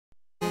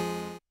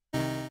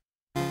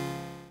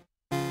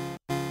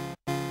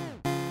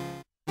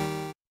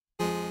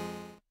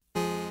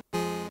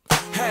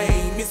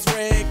famous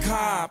red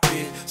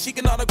carpet. She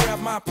can autograph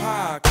my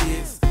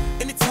pockets.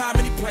 Anytime,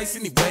 any place,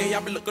 anyway, I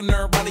be looking at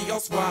everybody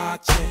else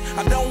watching.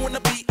 I don't wanna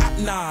be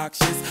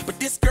obnoxious, but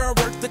this girl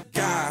works the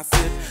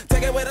gossip.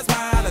 Take it with a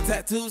smile, her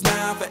tattoos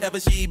now, forever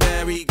she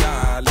very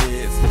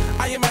godless.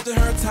 I imagine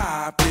her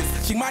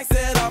topless, she might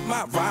set up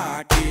my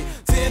rocket.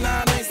 10,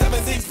 9, 8,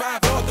 7, 6, 5,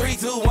 4, 3,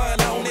 2,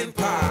 1, on and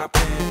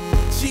poppin'.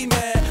 She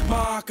mad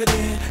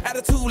marketing,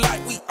 attitude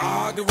like we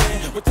arguing.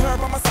 With her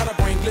by my side, I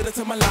bring glitter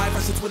to my life.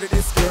 I should Twitter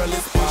this girl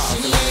is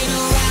poppin'. She ain't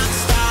a rock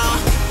star,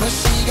 but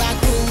she got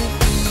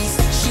groupies.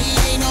 She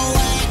ain't no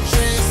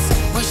actress,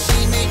 but she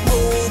make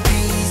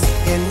movies.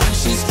 And when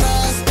she's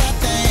stressed that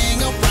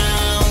thing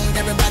around,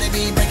 everybody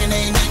be breaking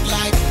their neck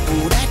like,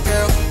 ooh that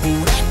girl,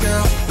 ooh that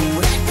girl, ooh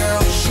that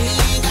girl. She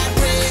ain't got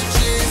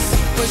riches,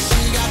 but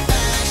she got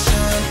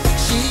fashion.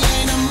 She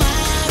ain't a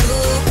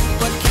model,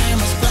 but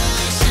cameras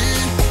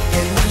flashing.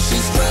 And when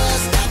she's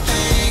stressed that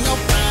thing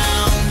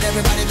around,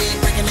 everybody be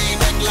breaking their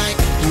neck like,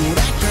 ooh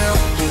that girl,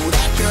 ooh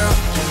that girl,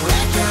 ooh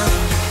that girl.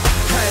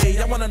 Hey,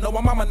 I wanna know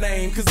my mama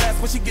name, cause that's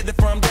where she get it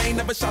from. They ain't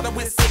never shot her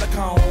with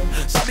silicone.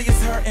 Shawty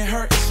is her and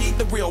her, and she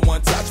the real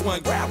one. Touch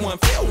one, grab one,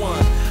 feel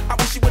one. I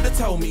wish she would've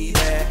told me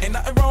that. Ain't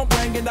nothing wrong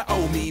bringing the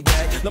old me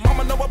back. The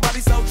mama know her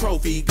body so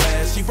trophy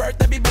glass. She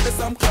worth every bit of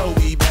some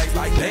Chloe bags.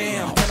 Like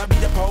damn, can I be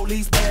the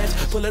police badge?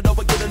 Pull it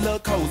over, get a little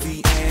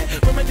cozy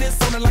and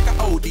reminisce on it like an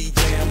OD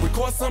jam.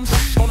 Record some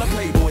shit on a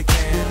Playboy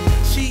cam.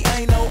 She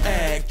ain't no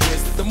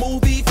actress, the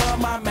movie for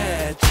my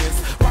mattress.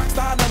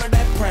 Rockstar, none of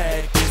that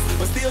practice,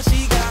 but still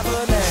she got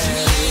her She ass.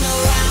 ain't a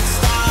rock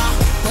star,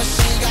 but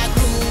she got